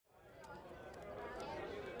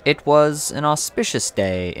It was an auspicious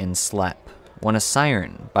day in Slep when a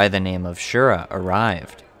siren by the name of Shura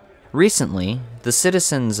arrived. Recently, the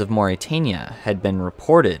citizens of Mauritania had been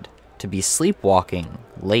reported to be sleepwalking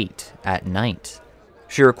late at night.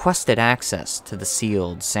 She requested access to the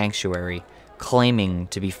sealed sanctuary, claiming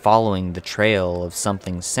to be following the trail of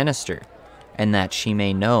something sinister, and that she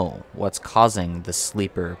may know what's causing the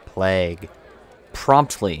sleeper plague.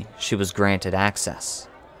 Promptly, she was granted access.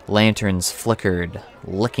 Lanterns flickered,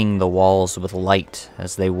 licking the walls with light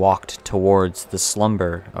as they walked towards the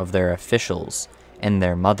slumber of their officials and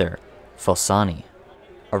their mother, Fosani.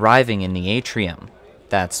 Arriving in the atrium,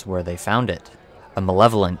 that's where they found it. A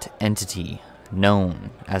malevolent entity known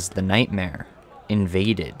as the Nightmare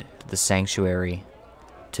invaded the sanctuary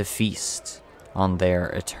to feast on their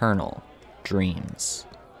eternal dreams.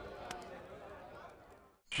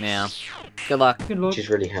 Yeah. Good luck. Good luck. Which is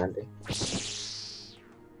really handy.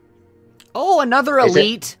 Oh, another Is it-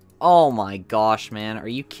 elite! Oh my gosh, man. Are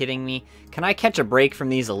you kidding me? Can I catch a break from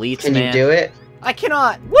these elites, Can man? you do it? I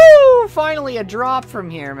cannot! Woo! Finally a drop from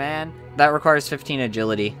here, man. That requires 15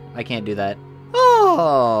 agility. I can't do that.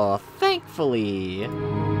 Oh, thankfully.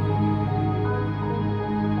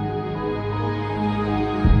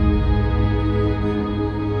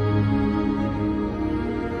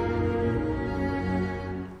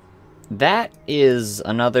 That is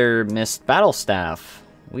another missed battle staff.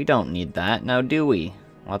 We don't need that, now do we?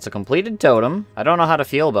 Well, it's a completed totem. I don't know how to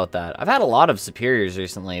feel about that. I've had a lot of superiors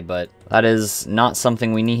recently, but that is not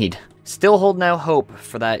something we need. Still holding out hope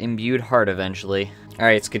for that imbued heart eventually.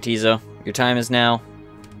 Alright, Skatizo, your time is now.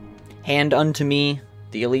 Hand unto me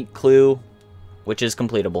the elite clue, which is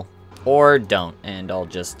completable. Or don't, and I'll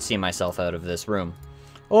just see myself out of this room.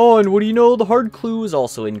 Oh, and what do you know? The hard clue is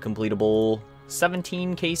also incompletable.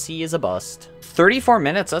 17 KC is a bust. 34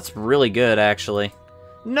 minutes, that's really good, actually.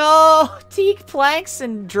 No! Teak planks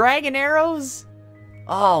and dragon arrows?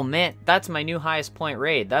 Oh, man, that's my new highest point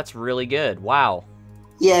raid. That's really good. Wow.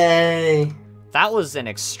 Yay! That was an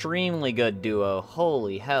extremely good duo.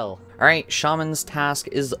 Holy hell. Alright, Shaman's task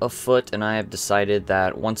is afoot, and I have decided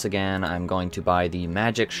that once again I'm going to buy the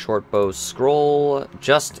Magic Shortbow Scroll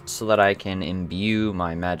just so that I can imbue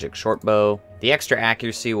my Magic Shortbow. The extra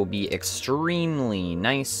accuracy will be extremely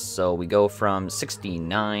nice, so we go from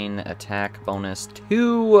 69 attack bonus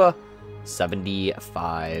to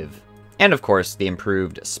 75. And of course, the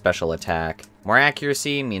improved special attack. More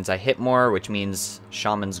accuracy means I hit more, which means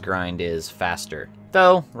Shaman's grind is faster.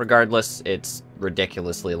 Though, regardless, it's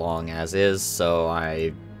ridiculously long as is, so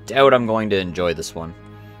I doubt I'm going to enjoy this one.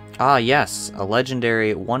 Ah yes, a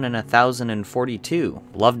legendary 1 in 1,042.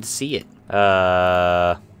 Love to see it.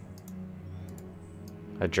 A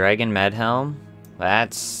Dragon Medhelm?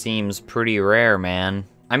 That seems pretty rare, man.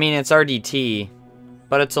 I mean, it's RDT,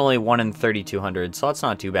 but it's only 1 in 3,200, so that's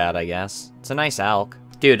not too bad, I guess. It's a nice alk.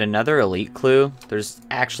 Dude, another elite clue? There's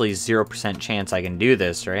actually 0% chance I can do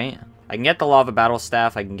this, right? I can get the Lava Battle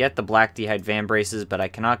Staff, I can get the Black D'hide Van Braces, but I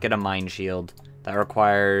cannot get a Mind Shield. That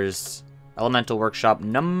requires Elemental Workshop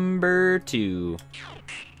number 2.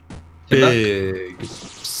 Big.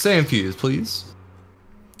 Sand fuse, please.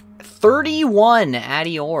 31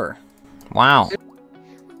 Adior. Wow.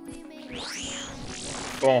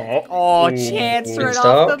 Oh, chance right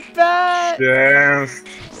Stop. off the bat! Yes.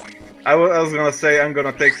 I was gonna say I'm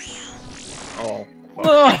gonna take. Oh.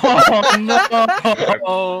 Oh,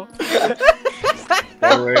 no!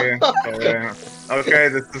 Sorry. Okay,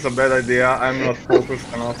 this is a bad idea. I'm not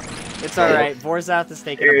focused enough. It's alright, Vorzath is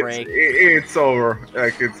taking a break. It's over.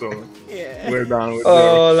 Like, it's over. Yeah. We're done with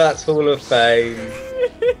Oh, that's Hall of Fame.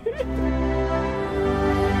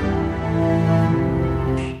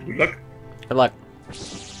 Good luck. Good luck.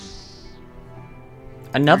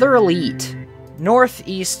 Another elite.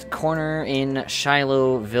 Northeast corner in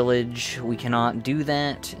Shiloh Village. We cannot do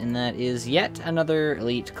that, and that is yet another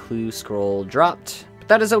elite clue scroll dropped. But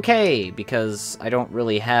that is okay, because I don't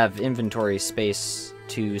really have inventory space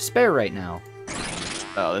to spare right now.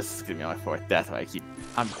 Oh, this is gonna be my 4th death.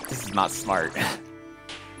 This is not smart.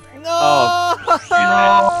 No!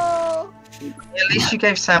 Oh, At least you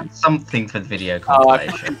gave Sam something for the video Oh, I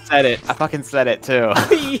compilation. fucking said it. I fucking said it too.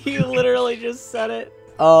 You literally just said it.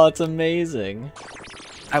 Oh, it's amazing.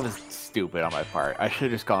 I was stupid on my part. I should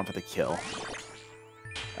have just gone for the kill.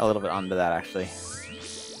 A little bit onto that, actually.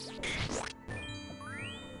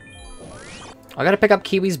 I gotta pick up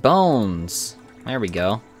Kiwi's bones. There we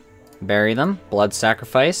go. Bury them. Blood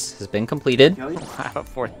sacrifice has been completed. You have a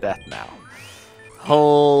 4th death now.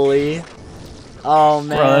 Holy. Oh,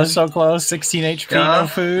 man. Bro, that's so close. 16 HP, Yeah. no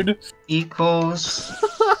food. Equals.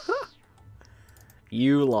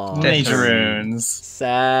 You lost. Definitely. Nature runes.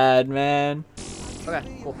 Sad, man.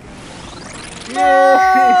 Okay, cool. Too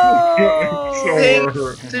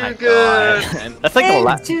good. That's like the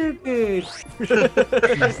last. Too good.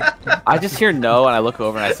 I just hear no, and I look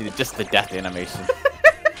over and I see just the death animation.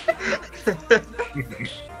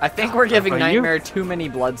 I think we're giving Are you? Nightmare too many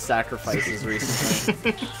blood sacrifices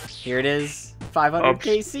recently. Here it is. 500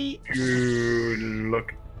 KC. Good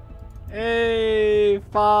luck. Hey,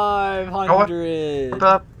 500.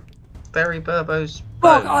 Barry Burbo's.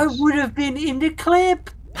 Fuck, I bones. would have been in the clip.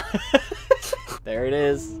 There it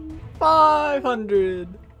is. 500.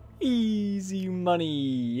 Easy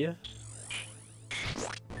money.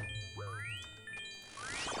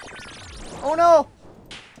 Oh no!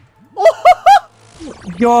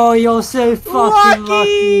 Yo, you're so fucking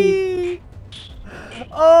lucky.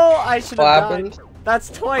 Oh, I should What have died. happened? That's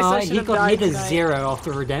twice I should He have got died hit a tonight. 0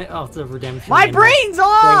 after redemption. My and- brain's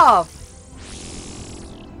off!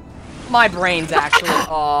 My brain's actually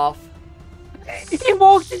off. He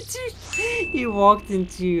walked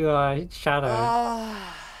into shadow.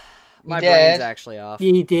 My You brain's did? actually off.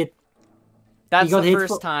 He did. That's got the hit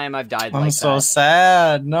first for- time I've died I'm like so that.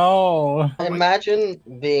 sad. No. Imagine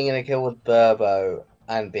being in a kill with Burbo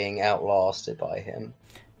and being outlasted by him.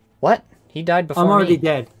 What? He died before I'm already me.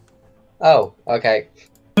 dead. Oh, okay.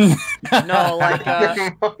 No, like,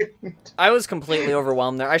 I was completely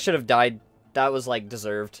overwhelmed there. I should have died. That was, like,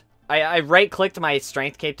 deserved. I right-clicked my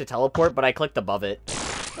strength cape to teleport, but I clicked above it.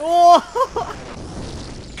 Oh!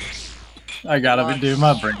 I gotta do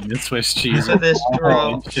my brain to Swiss cheese. Look at this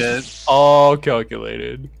draw. Holy shit. All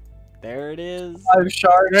calculated. There it is. 5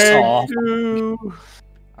 sharks off.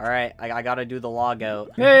 Alright, I gotta do the log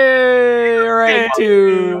out. Hey, right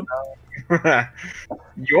two.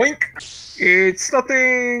 Yoink! It's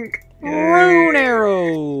nothing! Rune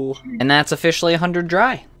arrow! And that's officially 100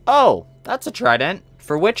 dry. Oh, that's a trident,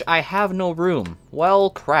 for which I have no room. Well,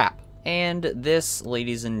 crap. And this,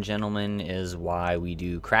 ladies and gentlemen, is why we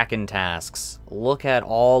do Kraken tasks. Look at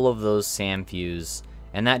all of those Samfews,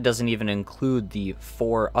 and that doesn't even include the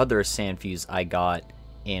 4 other Samfews I got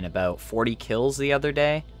in about 40 kills the other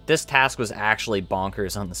day. This task was actually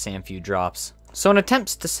bonkers on the Samfew drops. So in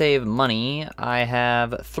attempts to save money, I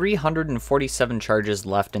have 347 charges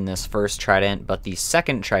left in this first trident, but the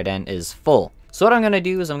second trident is full. So what I'm going to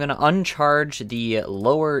do is I'm going to uncharge the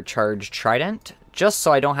lower charge trident, just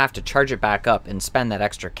so I don't have to charge it back up and spend that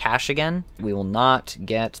extra cash again. We will not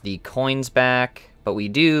get the coins back, but we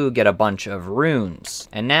do get a bunch of runes.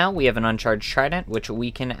 And now we have an uncharged trident, which we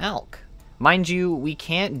can alch. Mind you, we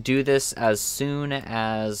can't do this as soon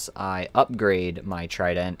as I upgrade my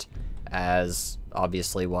trident, as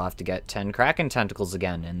obviously we'll have to get 10 Kraken tentacles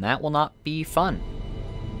again, and that will not be fun.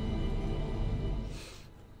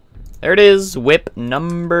 There it is, whip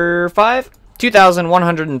number 5.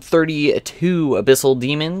 2,132 Abyssal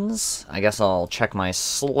Demons. I guess I'll check my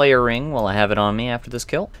Slayer ring while I have it on me after this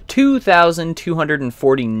kill.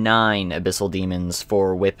 2,249 Abyssal Demons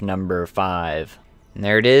for whip number 5. And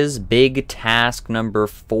there it is, big task number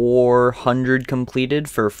 400 completed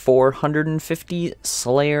for 450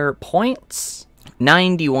 Slayer points.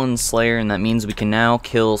 91 Slayer, and that means we can now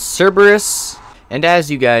kill Cerberus. And as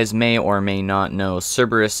you guys may or may not know,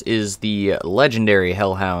 Cerberus is the legendary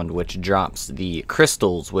Hellhound, which drops the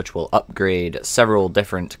crystals, which will upgrade several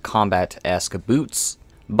different combat-esque boots.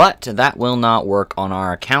 But that will not work on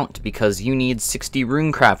our account because you need 60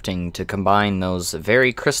 rune crafting to combine those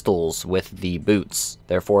very crystals with the boots.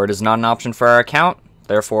 Therefore, it is not an option for our account.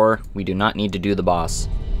 Therefore, we do not need to do the boss.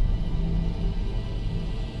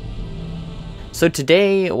 So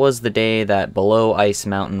today was the day that Below Ice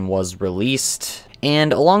Mountain was released,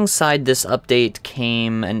 and alongside this update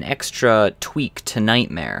came an extra tweak to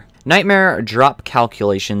Nightmare. Nightmare drop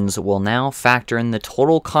calculations will now factor in the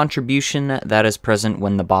total contribution that is present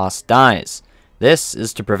when the boss dies. This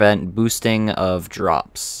is to prevent boosting of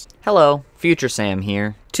drops. Hello, Future Sam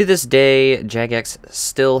here. To this day, Jagex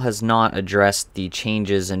still has not addressed the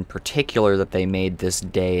changes in particular that they made this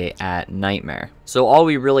day at Nightmare. So all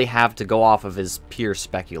we really have to go off of is pure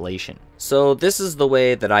speculation. So this is the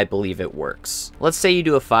way that I believe it works. Let's say you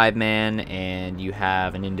do a 5-man and you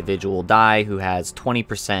have an individual die who has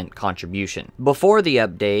 20% contribution. Before the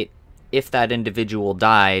update, if that individual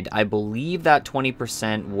died, I believe that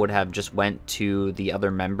 20% would have just went to the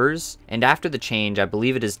other members, and after the change, I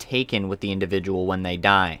believe it is taken with the individual when they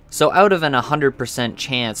die. So out of an 100%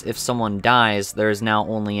 chance, if someone dies, there is now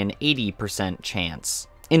only an 80% chance.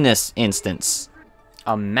 In this instance,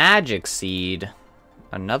 a magic seed,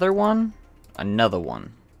 another one, another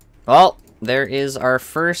one. Well, there is our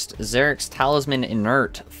first Xeric's Talisman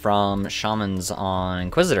Inert from Shamans on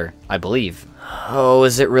Inquisitor, I believe. Oh,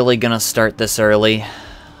 is it really gonna start this early?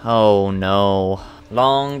 Oh no.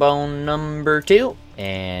 Long bone number 2.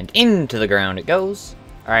 And into the ground it goes.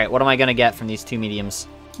 Alright, what am I gonna get from these 2 mediums?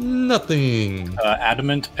 Nothing.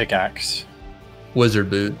 Adamant pickaxe. Wizard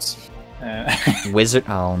boots. Wizard.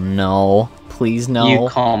 Oh no. Please no. You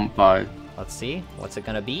combo. Let's see. What's it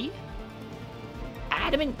gonna be?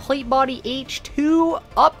 Adamant plate body H2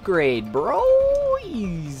 upgrade, bro.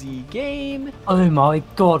 Easy game. Oh my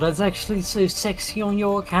god, that's actually so sexy on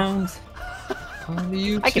your account.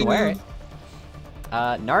 I can wear it.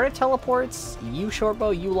 Narda teleports, U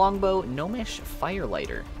shortbow, U longbow, Gnomish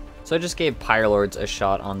firelighter. So I just gave Pyrelords a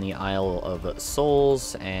shot on the Isle of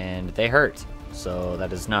Souls, and they hurt. So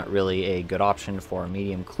that is not really a good option for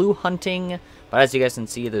medium clue hunting. But as you guys can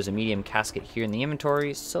see, there's a medium casket here in the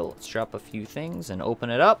inventory. So let's drop a few things and open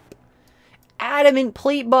it up. Adamant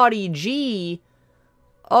plate body G.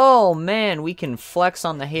 Oh man, we can flex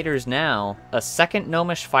on the haters now. A second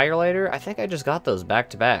Gnomish firelighter. I think I just got those back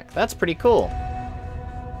to back. That's pretty cool.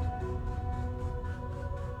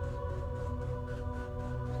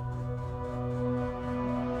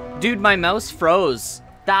 Dude, my mouse froze.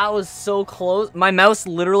 That was so close. My mouse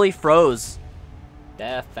literally froze.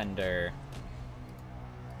 Defender.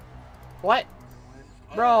 What?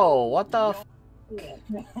 Bro, what the f?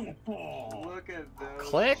 Look at those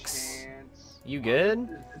Clicks? pants. You good?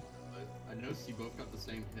 I noticed you both got the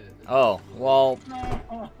same hit. Oh, well.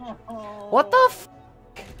 What the f?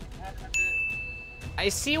 I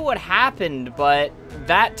see what happened, but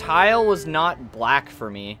that tile was not black for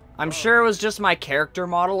me. I'm sure it was just my character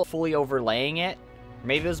model fully overlaying it.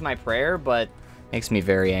 Maybe it was my prayer, but makes me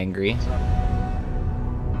very angry.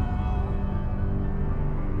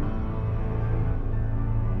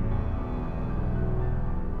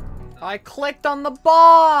 I clicked on the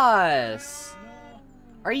boss!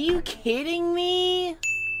 Are you kidding me?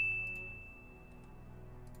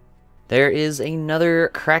 There is another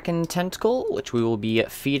Kraken tentacle, which we will be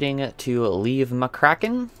feeding to Leave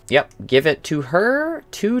McCracken. Yep, give it to her.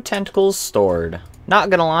 2 tentacles stored. Not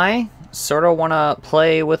gonna lie, sorta wanna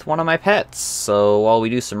play with one of my pets. So while we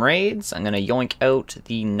do some raids, I'm gonna yoink out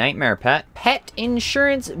the Nightmare Pet. Pet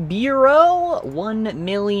Insurance Bureau, 1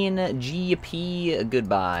 million GP.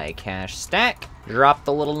 Goodbye, cash stack. Drop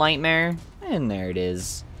the little nightmare, and there it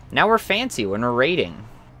is. Now we're fancy when we're raiding.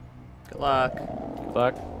 Good luck. Good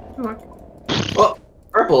luck. Oh,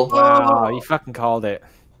 purple. Wow, you fucking called it.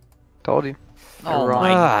 Told you. Oh Wrong.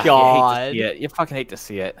 my You god. hate to see it. You fucking hate to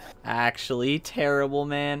see it. Actually terrible,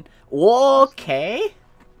 man. Okay.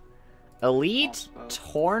 Elite,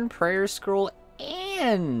 Torn Prayer Scroll,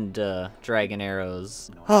 and Dragon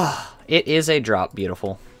Arrows. It is a drop,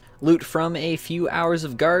 beautiful. Loot from a few hours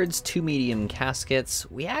of guards, 2 medium caskets.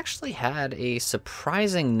 We actually had a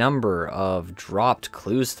surprising number of dropped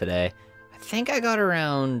clues today. I think I got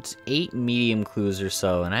around 8 medium clues or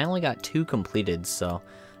so, and I only got 2 completed, so.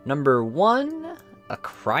 Number 1, a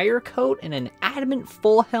Crier Coat and an Adamant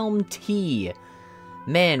Full Helm T.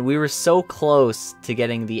 Man, we were so close to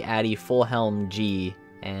getting the Addy Full Helm G.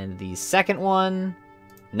 And the second one,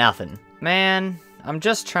 nothing. Man, I'm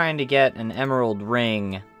just trying to get an Emerald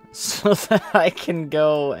Ring so that I can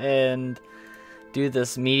go and do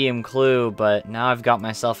this medium clue, but now I've got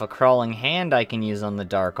myself a Crawling Hand I can use on the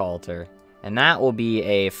Dark Altar. And that will be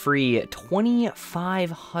a free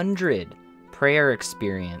 2,500 prayer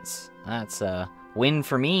experience. That's a win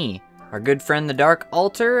for me. Our good friend the Dark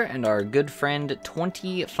Altar and our good friend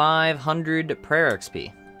 2,500 prayer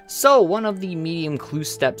XP. So one of the medium clue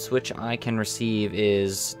steps which I can receive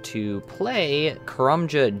is to play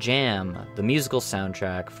Karumja Jam, the musical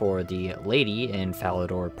soundtrack for the lady in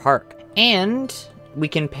Falador Park. And we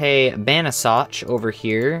can pay Banasach over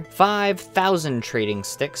here 5,000 trading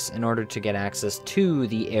sticks in order to get access to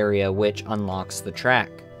the area which unlocks the track.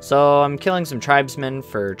 So I'm killing some tribesmen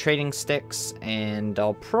for trading sticks, and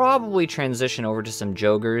I'll probably transition over to some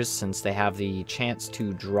joggers since they have the chance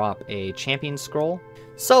to drop a champion scroll.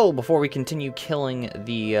 So before we continue killing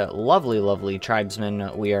the lovely, lovely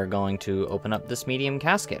tribesmen, we are going to open up this medium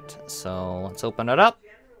casket. So let's open it up.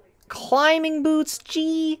 Climbing boots,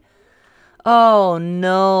 G. Oh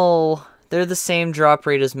no, they're the same drop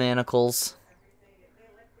rate as manacles.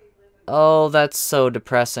 Oh, that's so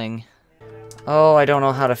depressing. Oh, I don't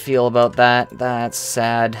know how to feel about that. That's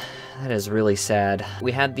sad. That is really sad.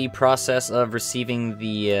 We had the process of receiving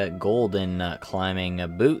the golden climbing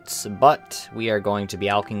boots, but we are going to be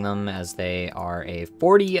alking them as they are a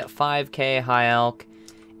 45k high alk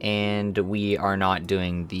and we are not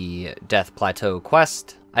doing the Death Plateau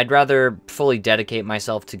quest. I'd rather fully dedicate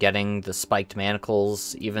myself to getting the spiked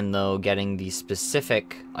manacles, even though getting the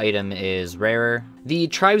specific item is rarer. The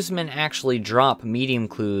tribesmen actually drop medium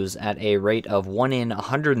clues at a rate of 1 in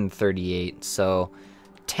 138, so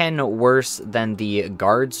 10 worse than the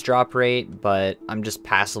guards drop rate, but I'm just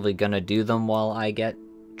passively gonna do them while I get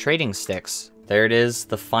trading sticks. There it is,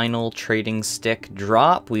 the final trading stick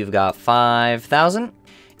drop. We've got 5,000.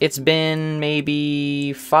 It's been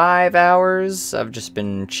maybe 5 hours. I've just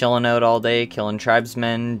been chilling out all day, killing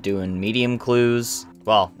tribesmen, doing medium clues.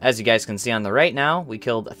 Well, as you guys can see on the right now, we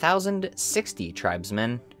killed 1,060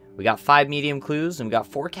 tribesmen. We got 5 medium clues, and we got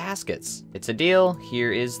 4 caskets. It's a deal.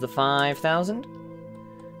 Here is the 5,000.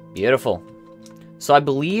 Beautiful. So I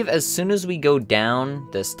believe as soon as we go down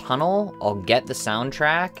this tunnel, I'll get the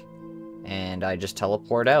soundtrack, and I just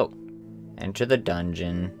teleport out. Enter the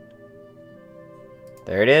dungeon.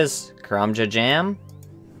 There it is, Karamja Jam,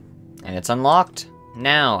 and it's unlocked.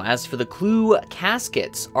 Now, as for the clue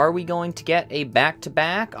caskets, are we going to get a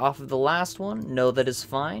back-to-back off of the last one? No, that is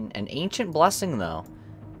fine. An Ancient Blessing, though.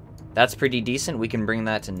 That's pretty decent. We can bring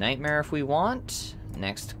that to Nightmare if we want.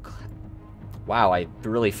 Next, wow, I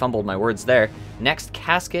really fumbled my words there. Next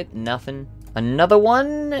casket, nothing. Another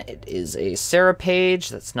one, it is a Sarah page,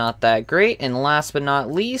 that's not that great. And last but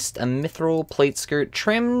not least, a mithril plate skirt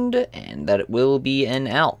trimmed, and that it will be an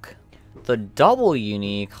elk. The double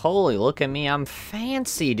unique, holy, look at me, I'm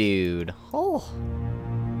fancy, dude. Oh.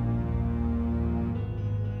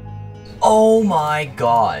 Oh my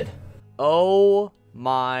god. Oh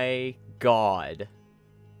my god.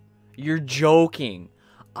 You're joking.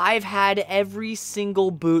 I've had every single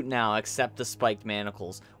boot now except the spiked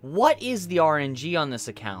manacles. What is the RNG on this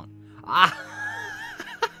account?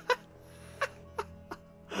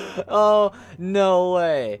 Oh, no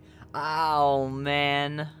way. Oh,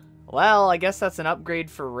 man. Well, I guess that's an upgrade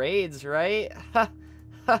for raids, right?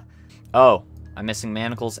 Oh, I'm missing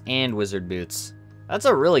manacles and wizard boots. That's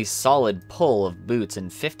a really solid pull of boots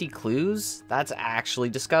and 50 clues? That's actually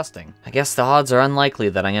disgusting. I guess the odds are unlikely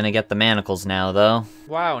that I'm gonna get the manacles now, though.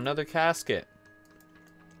 Wow, another casket.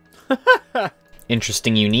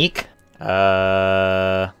 Interesting unique.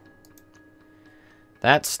 That's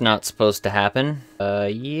not supposed to happen.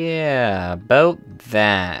 Yeah, about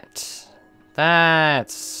that.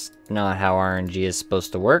 That's not how RNG is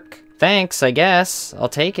supposed to work. Thanks, I guess. I'll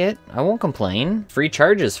take it. I won't complain. Free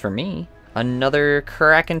charges for me. Another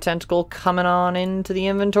Kraken Tentacle coming on into the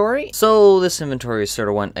inventory. So this inventory sort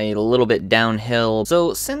of went a little bit downhill.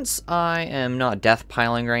 So since I am not death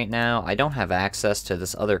piling right now, I don't have access to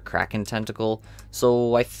this other Kraken Tentacle.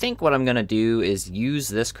 So I think what I'm gonna do is use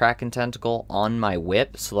this Kraken Tentacle on my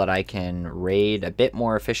whip so that I can raid a bit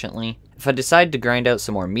more efficiently. If I decide to grind out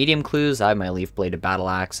some more medium clues, I have my Leaf Bladed Battle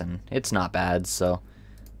Axe and it's not bad, so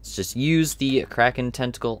let's just use the Kraken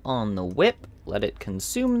Tentacle on the whip, let it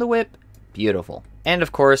consume the whip. Beautiful. And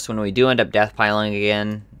of course, when we do end up death piling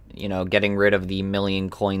again, you know, getting rid of the 1,000,000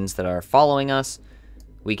 coins that are following us,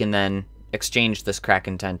 we can then exchange this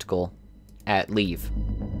Kraken Tentacle at leave.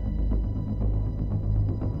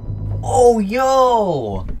 Oh,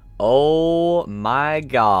 yo! Oh my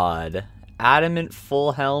god. Adamant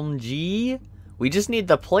Full Helm G? We just need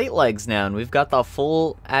the plate legs now, and we've got the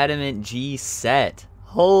full Adamant G set.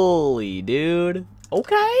 Holy dude.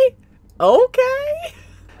 Okay. Okay.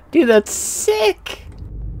 Dude, that's sick!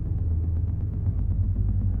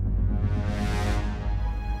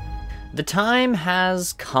 The time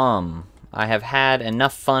has come. I have had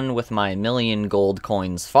enough fun with my 1,000,000 gold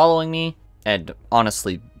coins following me, and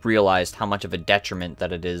honestly realized how much of a detriment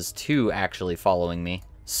that it is to actually following me.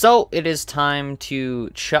 So it is time to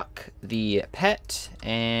chuck the pet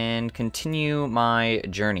and continue my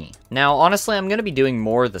journey. Now, honestly, I'm going to be doing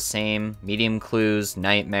more of the same. Medium clues,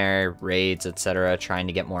 nightmare, raids, etc. Trying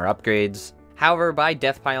to get more upgrades. However, by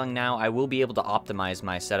death piling now, I will be able to optimize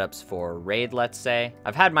my setups for raid, let's say.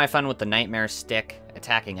 I've had my fun with the nightmare stick,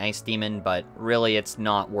 attacking Ice Demon, but really it's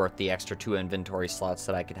not worth the extra 2 inventory slots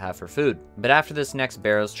that I could have for food. But after this next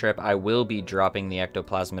Barrows trip, I will be dropping the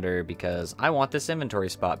ectoplasmider because I want this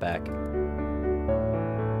inventory spot back.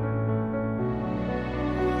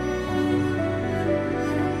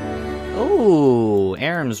 Oh,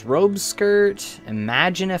 Aram's robe skirt.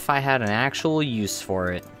 Imagine if I had an actual use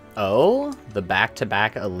for it. Oh, the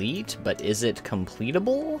back-to-back elite, but is it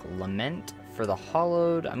completable? Lament for the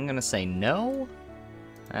Hollowed. I'm gonna say no.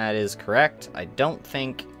 That is correct. I don't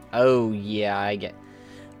think... Oh, yeah, I get...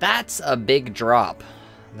 That's a big drop.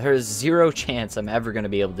 There's 0 chance I'm ever gonna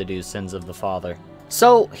be able to do Sins of the Father.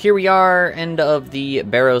 So, here we are, end of the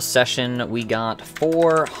Barrows session. We got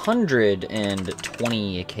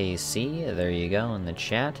 420 KC, there you go, in the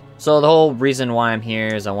chat. So the whole reason why I'm here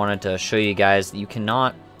is I wanted to show you guys that you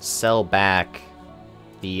cannot sell back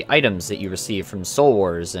the items that you receive from Soul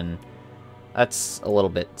Wars, and that's a little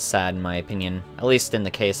bit sad in my opinion, at least in the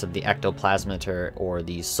case of the Ectoplasmator or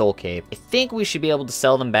the Soul Cape. I think we should be able to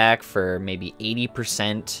sell them back for maybe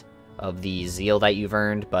 80% of the Zeal that you've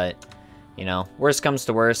earned, but you know, worst comes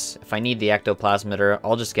to worst, if I need the Ectoplasmator,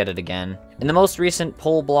 I'll just get it again. In the most recent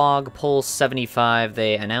poll blog, poll 75,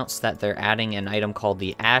 they announced that they're adding an item called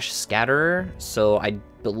the Ash Scatterer, so I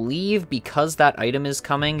believe because that item is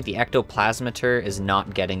coming, the Ectoplasmator is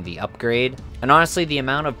not getting the upgrade. And honestly, the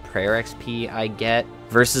amount of prayer XP I get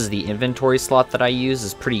versus the inventory slot that I use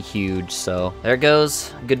is pretty huge, so there it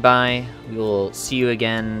goes. Goodbye. We will see you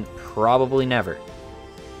again, probably never.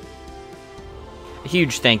 A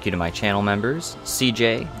huge thank you to my channel members,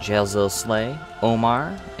 CJ, Jalzil Slay,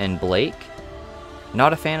 Omar, and Blake.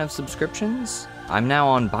 Not a fan of subscriptions? I'm now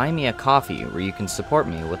on Buy Me a Coffee, where you can support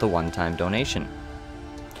me with a one-time donation.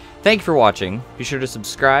 Thank you for watching. Be sure to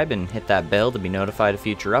subscribe and hit that bell to be notified of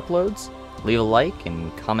future uploads. Leave a like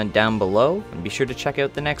and comment down below, and be sure to check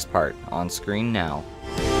out the next part on screen now.